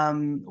 and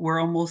we're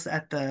almost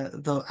at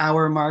the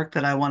hour mark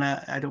that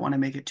I don't want to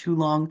make it too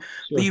long.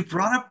 But Sure. you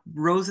brought up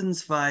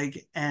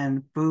Rosenzweig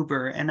and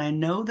Buber, and I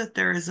know that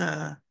there is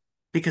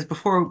because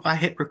before I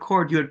hit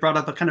record, you had brought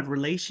up a kind of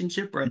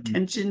relationship or a Mhm.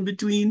 tension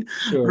between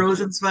Sure.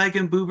 Rosenzweig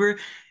and Buber.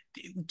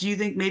 Do you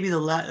think maybe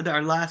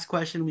our last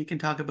question we can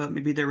talk about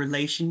maybe their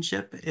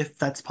relationship, if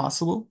that's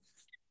possible?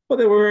 Well,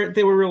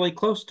 they were really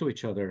close to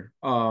each other.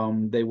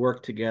 They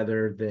worked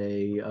together.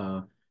 They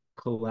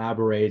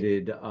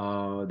collaborated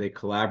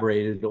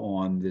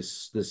on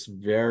this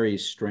very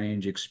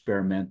strange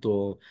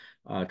experimental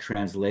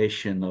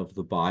translation of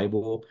the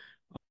Bible.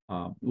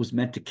 It was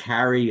meant to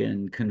carry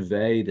and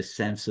convey the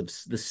sense of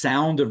the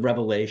sound of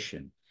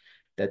revelation.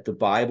 that the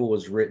Bible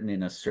was written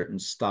in a certain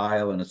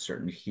style and a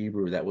certain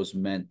Hebrew that was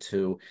meant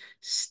to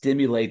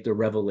stimulate the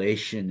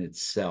revelation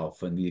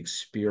itself and the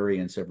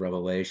experience of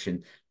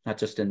revelation, not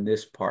just in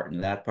this part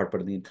and that part, but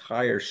in the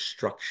entire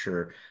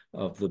structure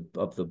of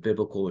the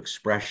biblical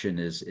expression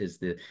is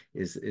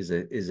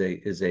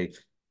a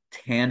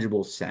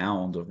tangible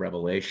sound of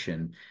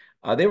revelation.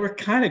 They were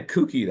kind of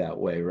kooky that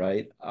way,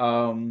 right?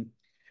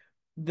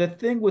 The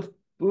thing with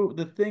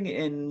the thing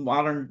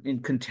in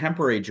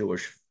contemporary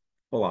Jewish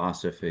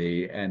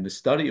philosophy and the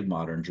study of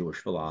modern Jewish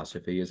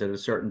philosophy is at a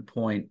certain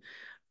point,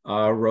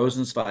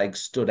 Rosenzweig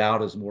stood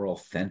out as more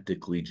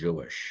authentically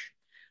Jewish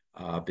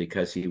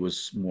because he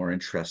was more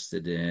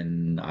interested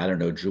in, I don't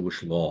know,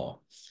 Jewish law.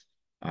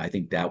 I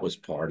think that was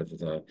part of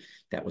the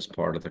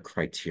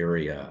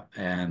criteria,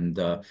 and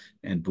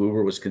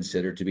Buber was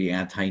considered to be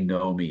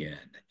antinomian,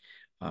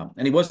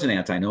 and he wasn't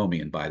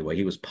antinomian, by the way.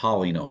 He was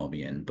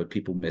polynomian, but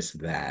people miss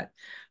that.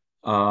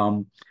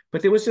 But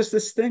there was just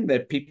this thing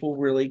that people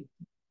really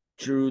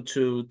drew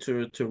to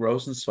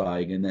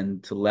Rosenzweig and then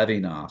to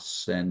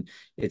Levinas, and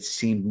it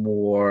seemed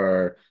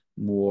more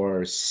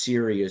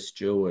serious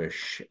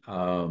Jewish,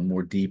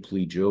 more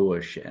deeply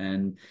Jewish.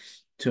 And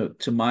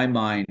to my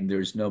mind,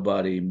 there's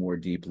nobody more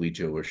deeply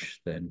Jewish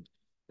than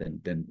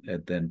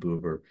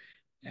Buber.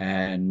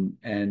 And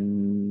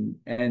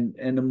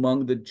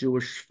among the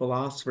Jewish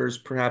philosophers,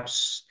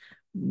 perhaps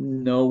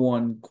no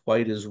one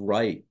quite as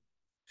right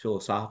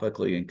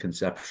philosophically and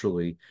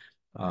conceptually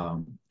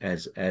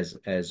as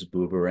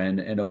Buber,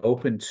 and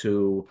open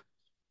to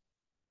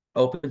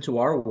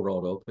our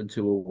world, open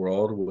to a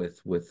world with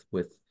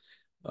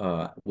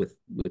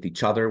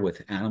each other,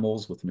 with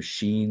animals, with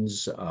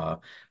machines,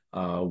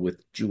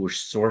 with Jewish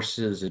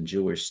sources and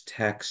Jewish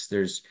texts.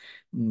 There's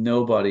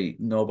nobody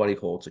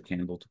holds a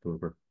candle to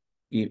Buber.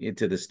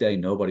 To this day,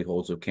 nobody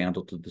holds a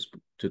candle to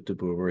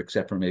Buber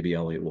except for maybe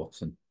Elliot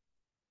Wolfson.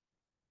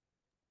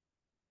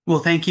 Well,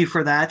 thank you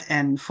for that,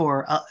 and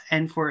for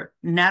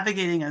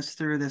navigating us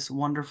through this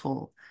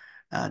wonderful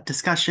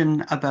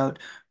discussion about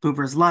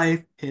Buber's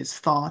life, his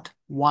thought,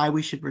 why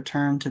we should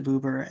return to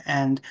Buber,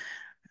 and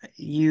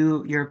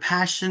your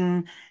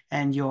passion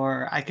and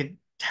your I could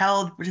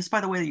tell just by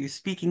the way that you're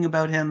speaking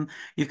about him,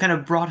 you kind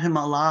of brought him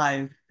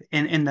alive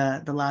in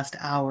the last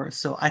hour.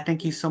 So I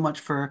thank you so much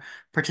for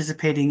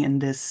participating in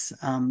this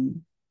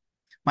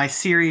my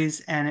series,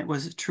 and it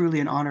was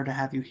truly an honor to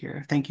have you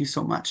here. Thank you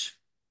so much.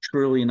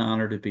 Truly an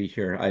honor to be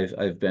here.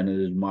 I've been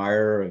an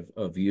admirer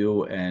of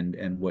you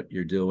and what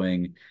you're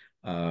doing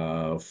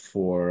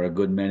for a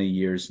good many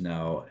years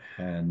now,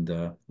 and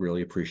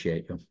really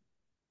appreciate you.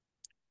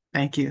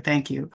 Thank you. Thank you.